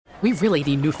We really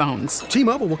need new phones.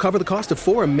 T-Mobile will cover the cost of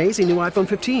 4 amazing new iPhone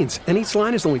 15s, and each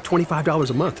line is only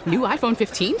 $25 a month. New iPhone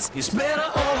 15s? It's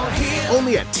better over here.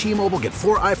 Only at T-Mobile, get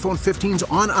 4 iPhone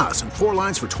 15s on us and 4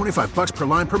 lines for $25 per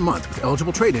line per month with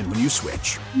eligible trade-in when you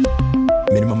switch.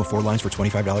 Minimum of 4 lines for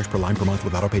 $25 per line per month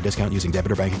with autopay discount using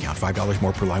debit or bank account. $5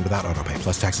 more per line without autopay,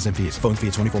 plus taxes and fees. Phone fee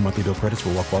at 24 monthly bill credits for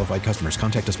well-qualified customers.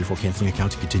 Contact us before canceling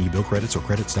account to continue bill credits or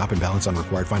credit stop and balance on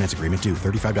required finance agreement due.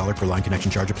 $35 per line connection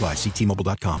charge applies. See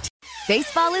T-Mobile.com.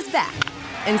 Baseball is back,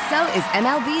 and so is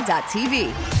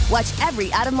MLB.tv. Watch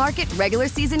every out-of-market regular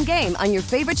season game on your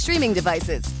favorite streaming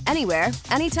devices, anywhere,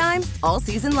 anytime, all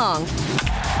season long.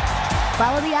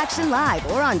 Follow the action live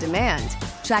or on demand.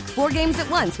 Track 4 games at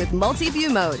once with multi-view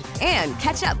mode and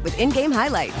catch up with in-game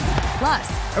highlights.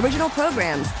 Plus, original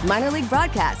programs, minor league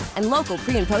broadcasts, and local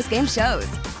pre- and post-game shows.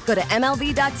 Go to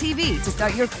MLB.tv to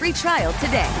start your free trial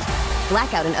today.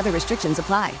 Blackout and other restrictions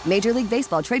apply. Major League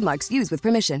Baseball trademarks used with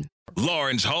permission.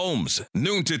 Lawrence Holmes,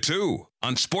 noon to 2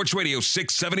 on Sports Radio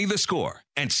 670 The Score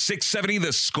and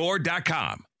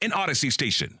 670thescore.com. An Odyssey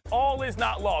station. All is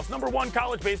not lost. Number one,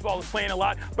 college baseball is playing a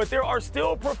lot, but there are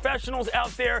still professionals out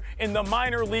there in the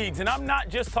minor leagues. And I'm not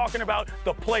just talking about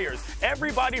the players.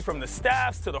 Everybody from the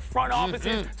staffs to the front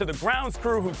offices to the grounds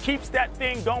crew who keeps that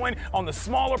thing going on the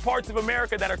smaller parts of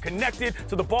America that are connected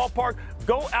to the ballpark.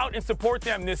 Go out and support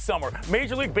them this summer.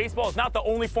 Major League Baseball is not the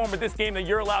only form of this game that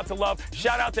you're allowed to love.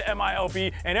 Shout out to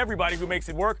MILB and everybody who makes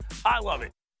it work. I love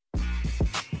it.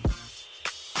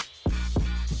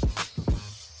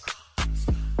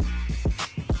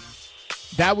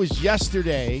 That was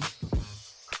yesterday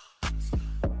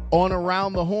on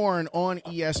Around the Horn on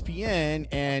ESPN,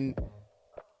 and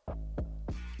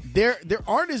there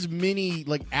aren't as many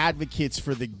like advocates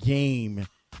for the game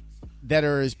that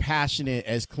are as passionate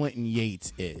as Clinton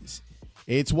Yates is.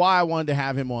 It's why I wanted to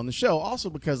have him on the show.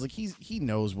 Also because like he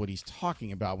knows what he's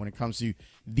talking about when it comes to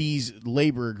these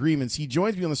labor agreements. He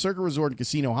joins me on the Circa Resort and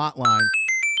Casino hotline.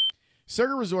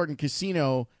 Circa Resort and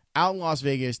Casino out in Las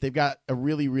Vegas, they've got a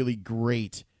really, really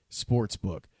great sports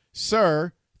book.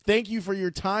 Sir, thank you for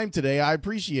your time today. I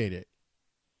appreciate it.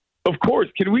 Of course.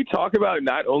 Can we talk about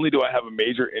not only do I have a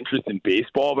major interest in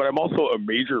baseball, but I'm also a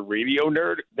major radio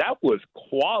nerd? That was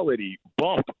quality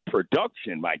bump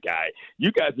production, my guy.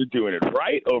 You guys are doing it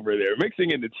right over there,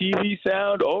 mixing in the TV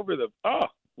sound over the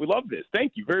 – we love this.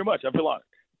 Thank you very much. I feel honored.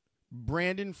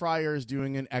 Brandon Fryer is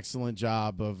doing an excellent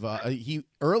job of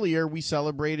earlier we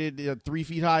celebrated 3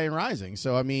 Feet High and Rising.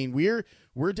 So I mean we're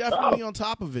definitely on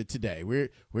top of it today.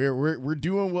 We're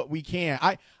doing what we can.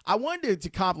 I wanted to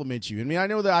compliment you. I mean I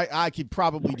know that I could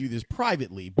probably do this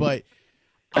privately, but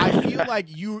I feel like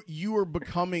you are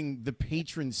becoming the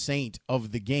patron saint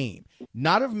of the game,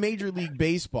 not of Major League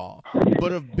Baseball,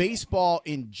 but of baseball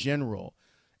in general.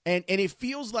 And it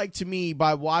feels like to me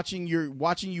by watching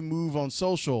you move on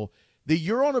social that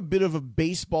you're on a bit of a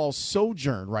baseball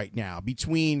sojourn right now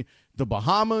between the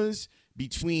Bahamas,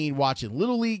 between watching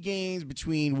Little League games,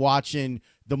 between watching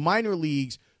the minor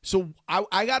leagues. So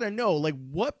I got to know, like,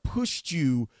 what pushed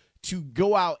you to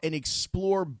go out and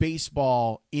explore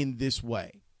baseball in this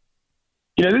way?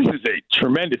 You know, this is a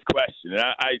tremendous question. And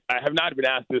I have not been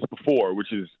asked this before,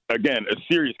 which is, again, a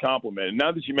serious compliment. And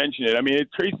now that you mention it, I mean, it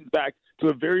traces back to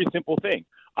a very simple thing.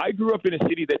 I grew up in a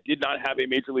city that did not have a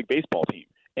Major League Baseball team,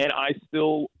 and I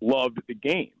still loved the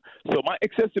game. So my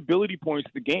accessibility points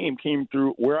to the game came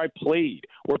through where I played,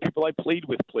 where people I played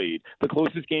with played, the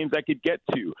closest games I could get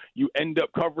to. You end up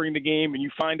covering the game, and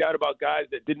you find out about guys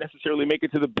that didn't necessarily make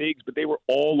it to the bigs, but they were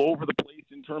all over the place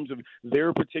in terms of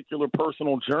their particular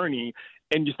personal journey,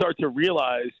 and you start to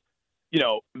realize, you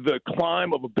know, the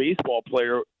climb of a baseball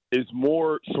player is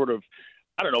more sort of,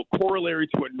 I don't know, corollary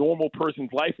to a normal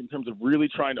person's life in terms of really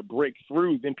trying to break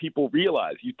through than people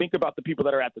realize. You think about the people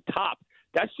that are at the top.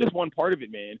 That's just one part of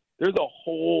it, man. There's a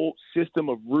whole system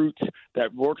of roots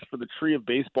that works for the tree of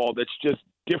baseball that's just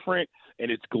different,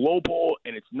 and it's global,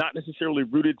 and it's not necessarily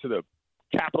rooted to the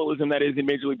capitalism that is in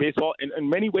Major League Baseball. And in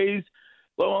many ways,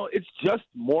 well, it's just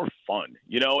more fun,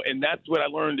 you know, and that's what I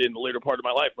learned in the later part of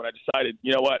my life when I decided,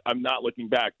 you know what, I'm not looking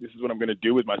back. This is what I'm going to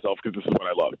do with myself because this is what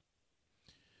I love.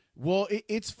 Well,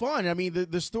 it's fun. I mean,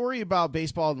 the story about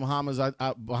baseball in Bahamas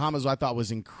I thought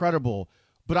was incredible,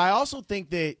 but I also think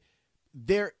that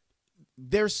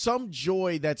there's some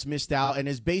joy that's missed out, and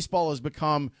as baseball has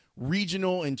become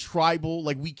regional and tribal,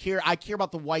 like I care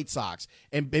about the White Sox,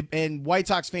 and White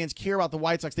Sox fans care about the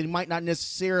White Sox. They might not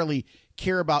necessarily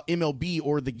care about MLB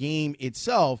or the game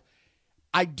itself.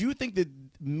 I do think that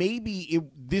maybe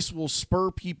this will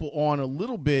spur people on a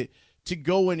little bit to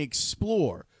go and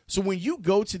explore. So when you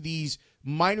go to these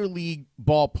minor league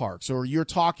ballparks, or you're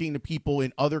talking to people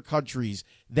in other countries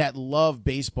that love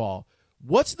baseball,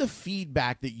 what's the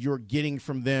feedback that you're getting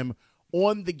from them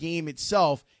on the game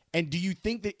itself? And do you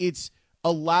think that it's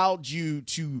allowed you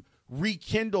to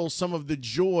rekindle some of the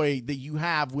joy that you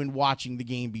have when watching the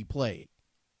game be played?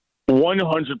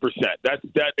 100%.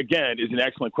 That again is an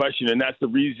excellent question, and that's the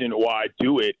reason why I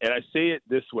do it. And I say it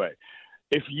this way: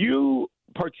 if you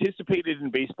participated in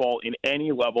baseball in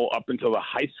any level up until the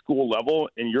high school level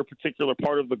in your particular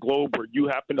part of the globe where you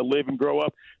happen to live and grow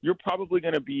up, you're probably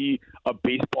going to be a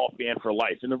baseball fan for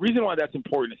life. And the reason why that's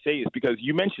important to say is because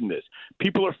you mentioned this.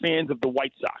 People are fans of the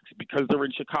White Sox because they're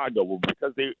in Chicago or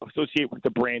because they associate with the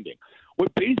branding.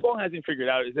 What baseball hasn't figured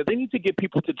out is that they need to get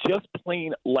people to just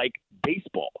plain like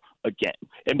baseball again.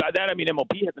 And by that, I mean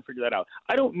MLB hasn't figured that out.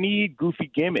 I don't need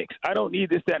goofy gimmicks. I don't need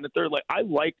this, that, and the third. Like, I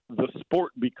like the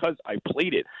sport because I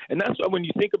played it. And that's why when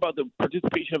you think about the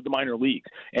participation of the minor leagues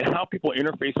and how people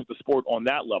interface with the sport on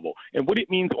that level and what it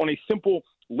means on a simple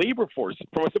labor force,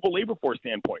 from a simple labor force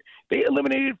standpoint, they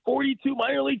eliminated 42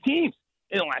 minor league teams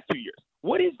in the last 2 years.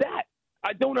 What is that?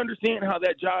 I don't understand how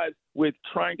that jives with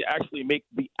trying to actually make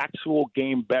the actual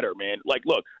game better, man. Like,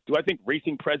 look, do I think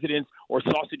racing presidents or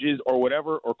sausages or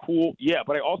whatever are cool? Yeah,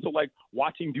 but I also like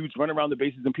watching dudes run around the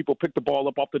bases and people pick the ball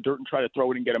up off the dirt and try to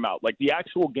throw it and get them out. Like, the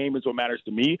actual game is what matters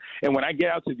to me. And when I get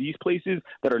out to these places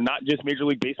that are not just Major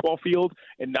League Baseball fields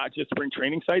and not just spring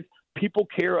training sites, people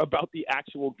care about the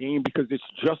actual game because it's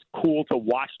just cool to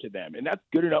watch to them. And that's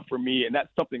good enough for me. And that's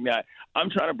something that I'm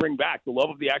trying to bring back, the love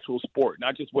of the actual sport,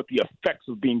 not just what the effects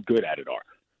of being good at it are.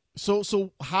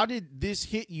 So how did this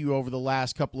hit you over the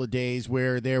last couple of days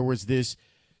where there was this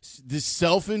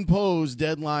self-imposed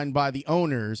deadline by the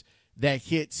owners that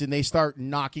hits and they start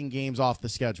knocking games off the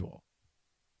schedule?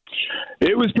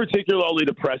 It was particularly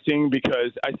depressing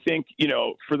because I think,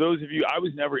 for those of you, I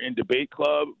was never in debate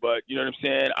club, but you know what I'm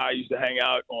saying? I used to hang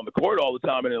out on the court all the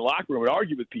time and in the locker room and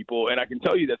argue with people. And I can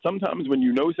tell you that sometimes when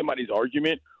you know somebody's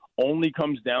argument only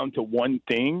comes down to one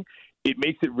thing, it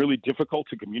makes it really difficult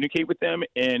to communicate with them.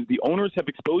 And the owners have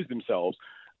exposed themselves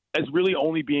as really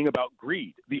only being about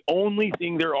greed. The only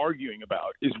thing they're arguing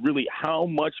about is really how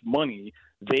much money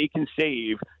they can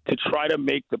save to try to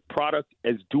make the product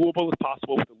as doable as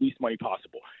possible with the least money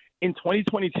possible. In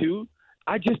 2022,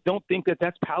 I just don't think that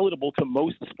that's palatable to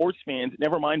most sports fans,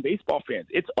 never mind baseball fans.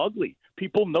 It's ugly.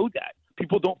 People know that.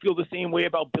 People don't feel the same way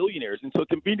about billionaires. And so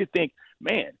to me to think,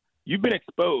 man, you've been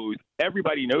exposed,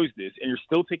 everybody knows this, and you're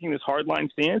still taking this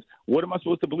hardline stance, what am I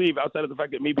supposed to believe outside of the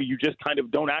fact that maybe you just kind of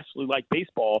don't actually like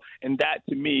baseball? And that,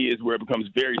 to me, is where it becomes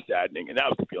very saddening, and that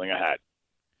was the feeling I had.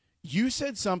 You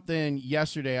said something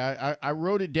yesterday. I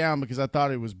wrote it down because I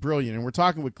thought it was brilliant, and we're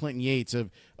talking with Clinton Yates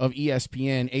of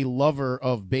ESPN, a lover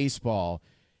of baseball,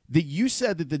 that you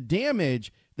said that the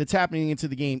damage that's happening into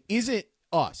the game isn't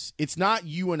us. It's not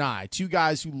you and I, two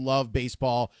guys who love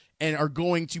baseball and are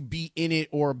going to be in it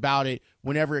or about it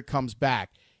whenever it comes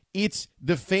back. It's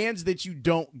the fans that you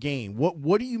don't gain.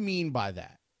 What do you mean by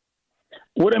that?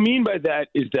 What I mean by that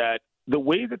is that the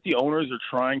way that the owners are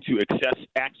trying to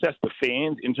access the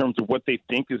fans in terms of what they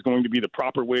think is going to be the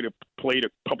proper way to play to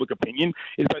public opinion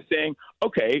is by saying,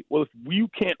 okay, well, if you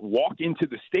can't walk into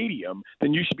the stadium,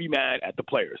 then you should be mad at the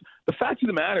players. The fact of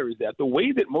the matter is that the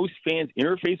way that most fans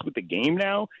interface with the game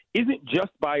now isn't just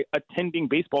by attending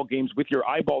baseball games with your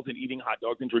eyeballs and eating hot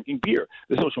dogs and drinking beer.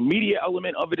 The social media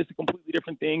element of it is a completely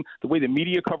different thing. The way the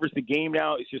media covers the game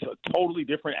now is just a totally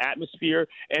different atmosphere.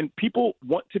 And people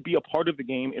want to be a part of the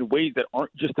game in ways that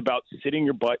aren't just about sitting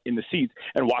your butt in the seats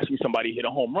and watching somebody hit a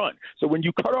home run. So when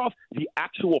you cut off the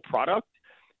actual product,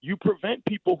 you prevent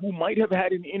people who might have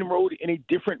had an inroad in a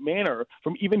different manner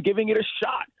from even giving it a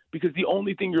shot, because the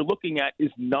only thing you're looking at is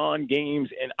non-games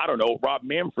and, I don't know, Rob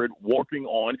Manfred working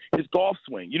on his golf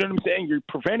swing. You know what I'm saying? You're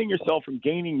preventing yourself from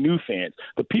gaining new fans.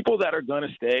 The people that are going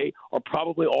to stay are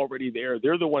probably already there.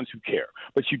 They're the ones who care.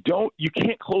 But you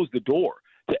can't close the door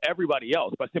to everybody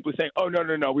else by simply saying, oh,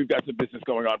 no, we've got some business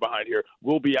going on behind here.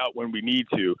 We'll be out when we need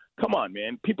to. Come on,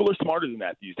 man. People are smarter than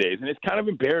that these days. And it's kind of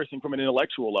embarrassing from an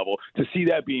intellectual level to see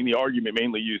that being the argument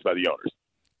mainly used by the owners.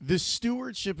 The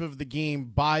stewardship of the game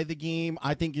by the game,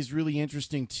 I think, is really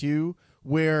interesting, too,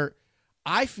 where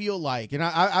I feel like, and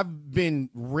I've been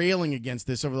railing against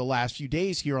this over the last few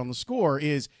days here on The Score,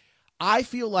 is I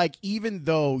feel like even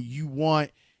though you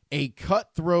want a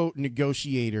cutthroat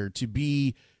negotiator to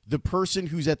be the person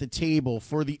who's at the table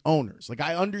for the owners, like,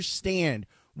 I understand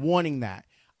wanting that.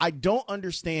 I don't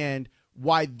understand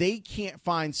why they can't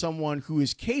find someone who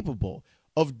is capable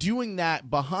of doing that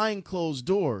behind closed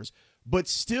doors, but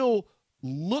still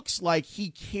looks like he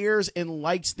cares and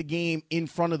likes the game in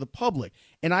front of the public.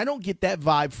 And I don't get that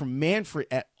vibe from Manfred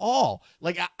at all.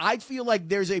 Like, I feel like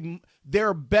there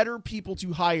are better people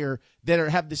to hire that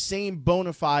have the same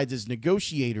bona fides as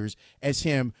negotiators as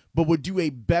him, but would do a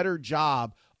better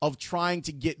job of trying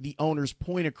to get the owner's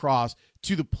point across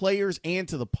to the players and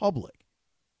to the public.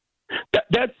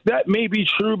 That may be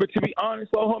true, but to be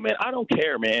honest, Loho, man, I don't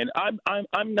care, man.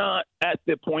 I'm not at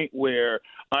the point where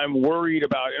I'm worried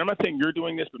about it. And I'm not saying you're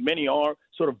doing this, but many are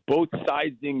sort of both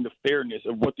siding the fairness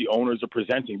of what the owners are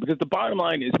presenting. Because the bottom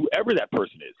line is whoever that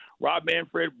person is, Rob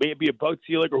Manfred, maybe a Bud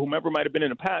Selig, or whomever might have been in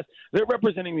the past, they're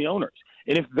representing the owners.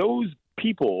 And if those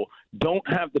people don't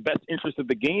have the best interest of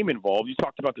the game involved, you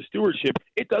talked about the stewardship,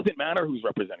 it doesn't matter who's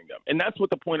representing them. And that's what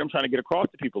the point I'm trying to get across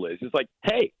to people is. It's like,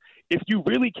 hey, if you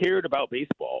really cared about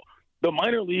baseball, the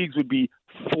minor leagues would be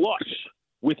flush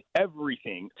with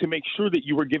everything to make sure that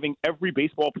you were giving every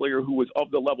baseball player who was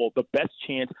of the level the best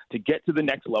chance to get to the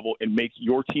next level and make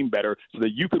your team better so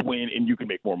that you could win and you could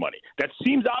make more money. That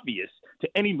seems obvious to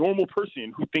any normal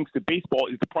person who thinks that baseball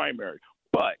is the primary.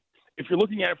 But if you're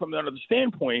looking at it from another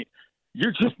standpoint,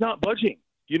 you're just not budging.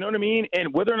 You know what I mean?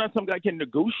 And whether or not some guy can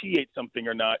negotiate something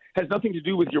or not has nothing to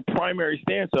do with your primary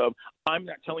stance of, I'm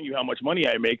not telling you how much money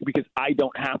I make because I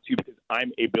don't have to because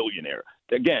I'm a billionaire.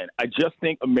 Again, I just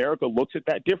think America looks at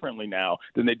that differently now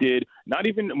than they did, not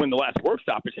even when the last work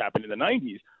stoppage happened in the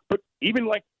 90s, but even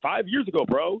like 5 years ago,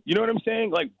 bro. You know what I'm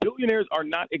saying? Like, billionaires are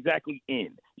not exactly in,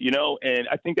 you know, and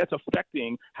I think that's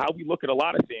affecting how we look at a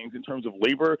lot of things in terms of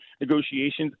labor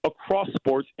negotiations across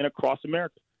sports and across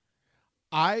America.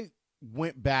 I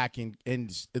went back and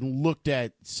looked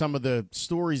at some of the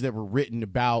stories that were written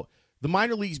about the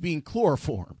minor leagues being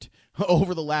chloroformed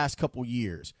over the last couple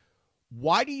years.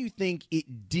 Why do you think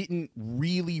it didn't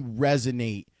really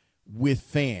resonate with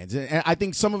fans? And I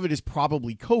think some of it is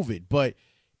probably COVID, but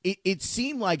it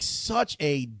seemed like such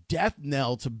a death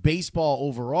knell to baseball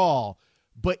overall,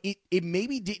 but it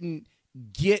maybe didn't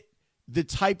get the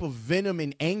type of venom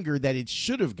and anger that it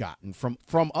should have gotten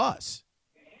from us.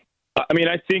 I mean,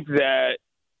 I think that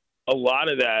a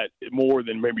lot of that, more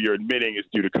than maybe you're admitting, is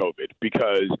due to COVID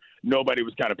because nobody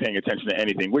was kind of paying attention to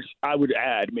anything, which I would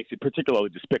add makes it particularly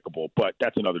despicable, but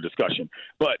that's another discussion.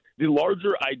 But the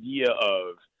larger idea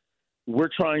of we're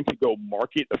trying to go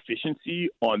market efficiency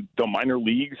on the minor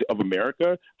leagues of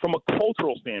America from a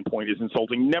cultural standpoint is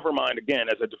insulting. Never mind, again,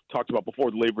 as I talked about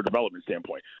before, the labor development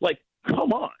standpoint. Like,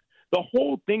 come on. The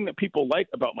whole thing that people like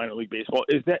about minor league baseball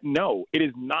is that, no, it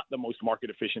is not the most market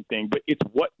efficient thing, but it's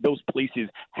what those places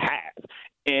have.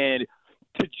 And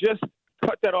to just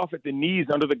cut that off at the knees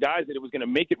under the guise that it was going to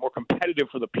make it more competitive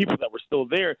for the people that were still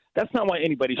there, that's not why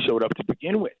anybody showed up to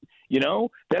begin with. You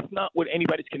know, that's not what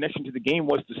anybody's connection to the game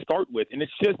was to start with. And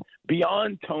it's just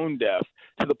beyond tone deaf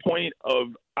to the point of,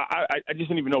 I just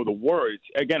don't even know the words.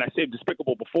 Again, I said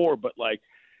despicable before, but like,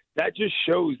 that just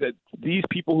shows that these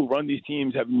people who run these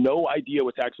teams have no idea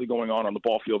what's actually going on the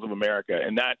ball fields of America.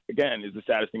 And that, again, is the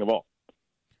saddest thing of all.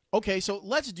 Okay, so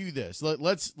let's do this.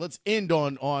 Let's end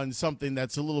on something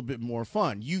that's a little bit more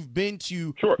fun. You've been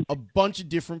to a bunch of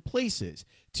different places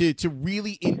to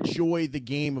really enjoy the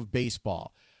game of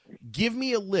baseball. Give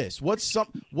me a list. What's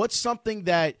something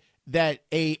that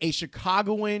a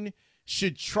Chicagoan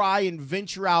should try and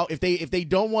venture out if they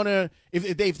don't want to,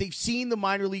 if they've seen the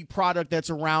minor league product that's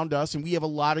around us, and we have a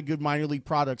lot of good minor league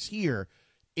products here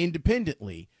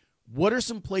independently. What are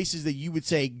some places that you would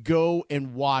say go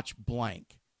and watch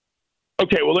blank?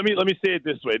 Okay, well, let me say it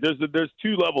this way. There's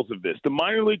two levels of this. The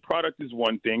minor league product is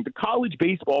one thing. The college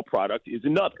baseball product is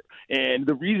another. And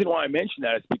the reason why I mention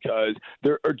that is because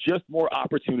there are just more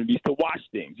opportunities to watch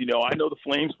things. You know, I know the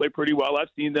Flames play pretty well. I've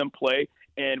seen them play.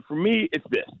 And for me, it's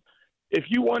this. If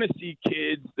you want to see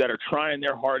kids that are trying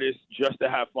their hardest just to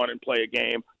have fun and play a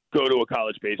game, go to a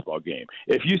college baseball game.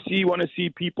 If you want to see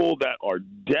people that are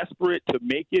desperate to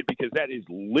make it because that is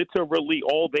literally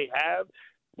all they have,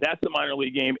 that's the minor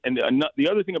league game. And the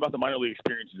other thing about the minor league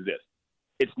experience is this.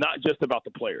 It's not just about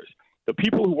the players. The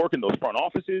people who work in those front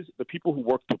offices, the people who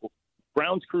work the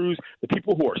grounds crews, the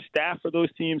people who are staff for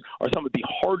those teams are some of the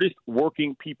hardest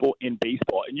working people in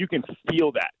baseball. And you can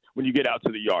feel that when you get out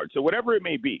to the yard. So whatever it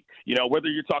may be, you know, whether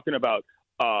you're talking about,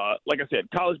 like I said,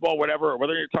 college ball, whatever, or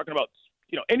whether you're talking about,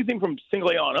 you know, anything from single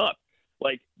A on up,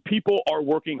 like, people are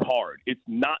working hard. It's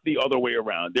not the other way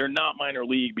around. They're not minor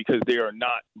league because they are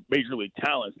not major league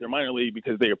talents. They're minor league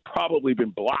because they have probably been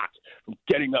blocked from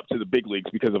getting up to the big leagues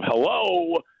because of,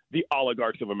 the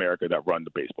oligarchs of America that run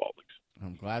the baseball leagues.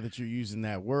 I'm glad that you're using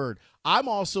that word. I'm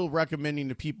also recommending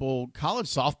to people college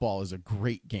softball is a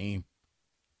great game.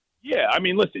 Yeah, I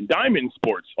mean, listen, diamond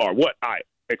sports are what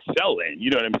excel in.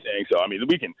 You know what I'm saying? So, I mean,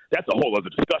 that's a whole other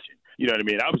discussion. You know what I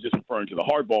mean? I was just referring to the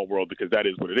hardball world because that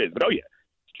is what it is. But, oh, yeah,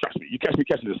 trust me, you catch me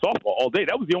catching the softball all day.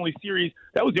 That was the only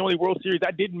World Series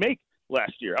I didn't make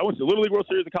last year. I went to the Little League World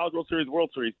Series, the College World Series, the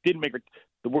World Series, didn't make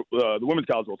the Women's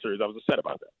College World Series. I was upset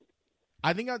about that.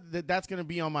 I think that's going to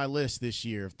be on my list this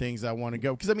year of things I want to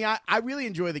go. Because, I mean, I really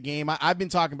enjoy the game. I've been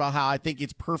talking about how I think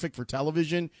it's perfect for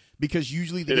television because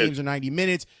usually the games are 90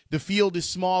 minutes. The field is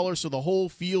smaller, so the whole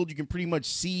field you can pretty much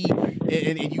see,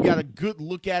 and you got a good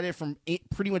look at it from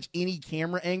pretty much any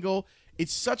camera angle.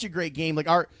 It's such a great game.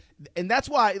 And that's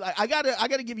why I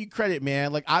gotta give you credit,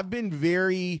 man. Like, I've been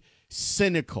very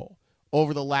cynical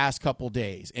over the last couple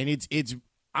days, and it's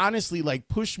honestly like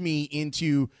pushed me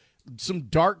into some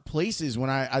dark places when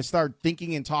I start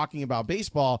thinking and talking about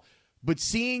baseball. But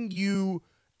seeing you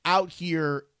out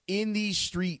here in these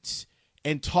streets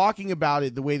and talking about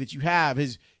it the way that you have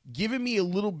has given me a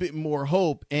little bit more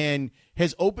hope and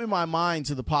has opened my mind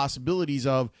to the possibilities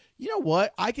of, you know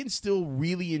what, I can still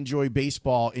really enjoy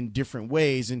baseball in different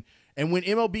ways. And when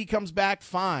MLB comes back,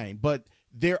 fine. But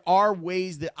there are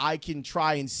ways that I can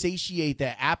try and satiate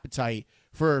that appetite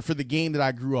for the game that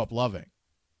I grew up loving.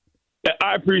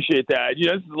 I appreciate that. You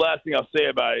know, this is the last thing I'll say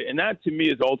about it. And that, to me,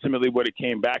 is ultimately what it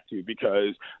came back to,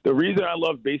 because the reason I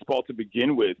loved baseball to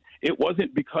begin with, it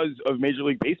wasn't because of Major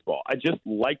League Baseball. I just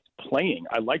liked playing.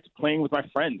 I liked playing with my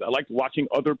friends. I liked watching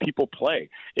other people play.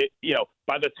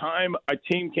 By the time a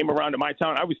team came around to my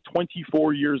town, I was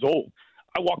 24 years old.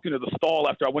 I walked into the stall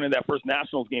after I went in that first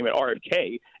Nationals game at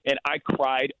RFK, and I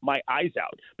cried my eyes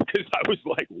out because I was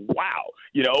like, wow,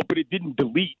 but it didn't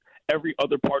delete every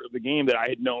other part of the game that I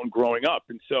had known growing up.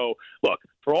 And so, look,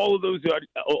 for all of those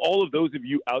of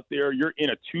you out there, you're in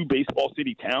a 2-baseball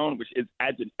city town, which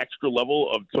adds an extra level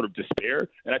of sort of despair.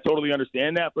 And I totally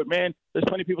understand that. But, man, there's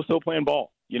plenty of people still playing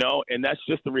ball, and that's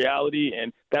just the reality.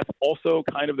 And that's also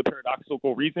kind of the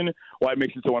paradoxical reason why it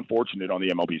makes it so unfortunate on the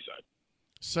MLB side.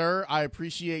 Sir, I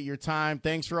appreciate your time.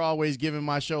 Thanks for always giving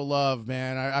my show love,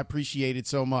 man. I appreciate it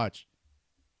so much.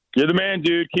 You're the man,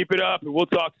 dude. Keep it up, and we'll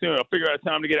talk soon. I'll figure out a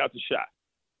time to get out the shot.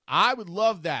 I would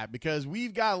love that because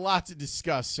we've got a lot to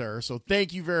discuss, sir. So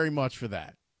thank you very much for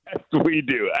that. Yes, we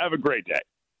do. Have a great day.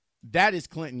 That is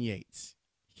Clinton Yates.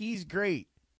 He's great.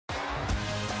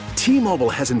 T-Mobile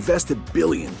has invested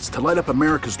billions to light up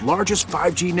America's largest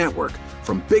 5G network,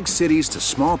 from big cities to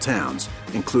small towns,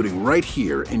 including right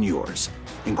here in yours.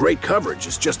 And great coverage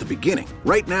is just the beginning.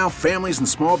 Right now, families and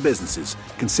small businesses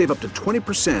can save up to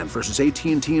 20% versus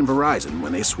AT&T and Verizon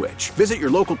when they switch. Visit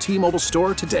your local T-Mobile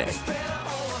store today.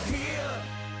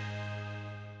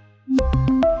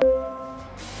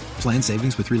 Plan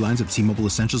savings with 3 lines of T-Mobile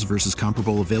Essentials versus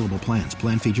comparable available plans.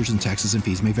 Plan features and taxes and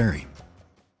fees may vary.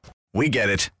 We get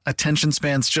it. Attention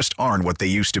spans just aren't what they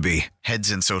used to be.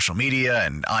 Heads in social media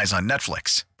and eyes on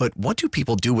Netflix. But what do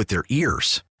people do with their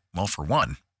ears? Well, for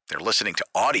one, they're listening to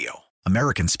audio.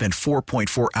 Americans spend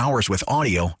 4.4 hours with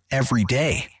audio every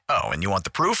day. Oh, and you want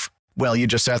the proof? Well, you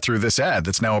just sat through this ad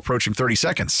that's now approaching 30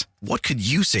 seconds. What could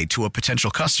you say to a potential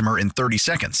customer in 30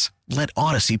 seconds? Let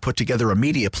Odyssey put together a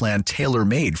media plan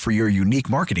tailor-made for your unique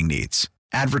marketing needs.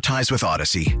 Advertise with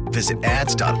Odyssey. Visit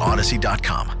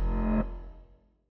ads.odyssey.com.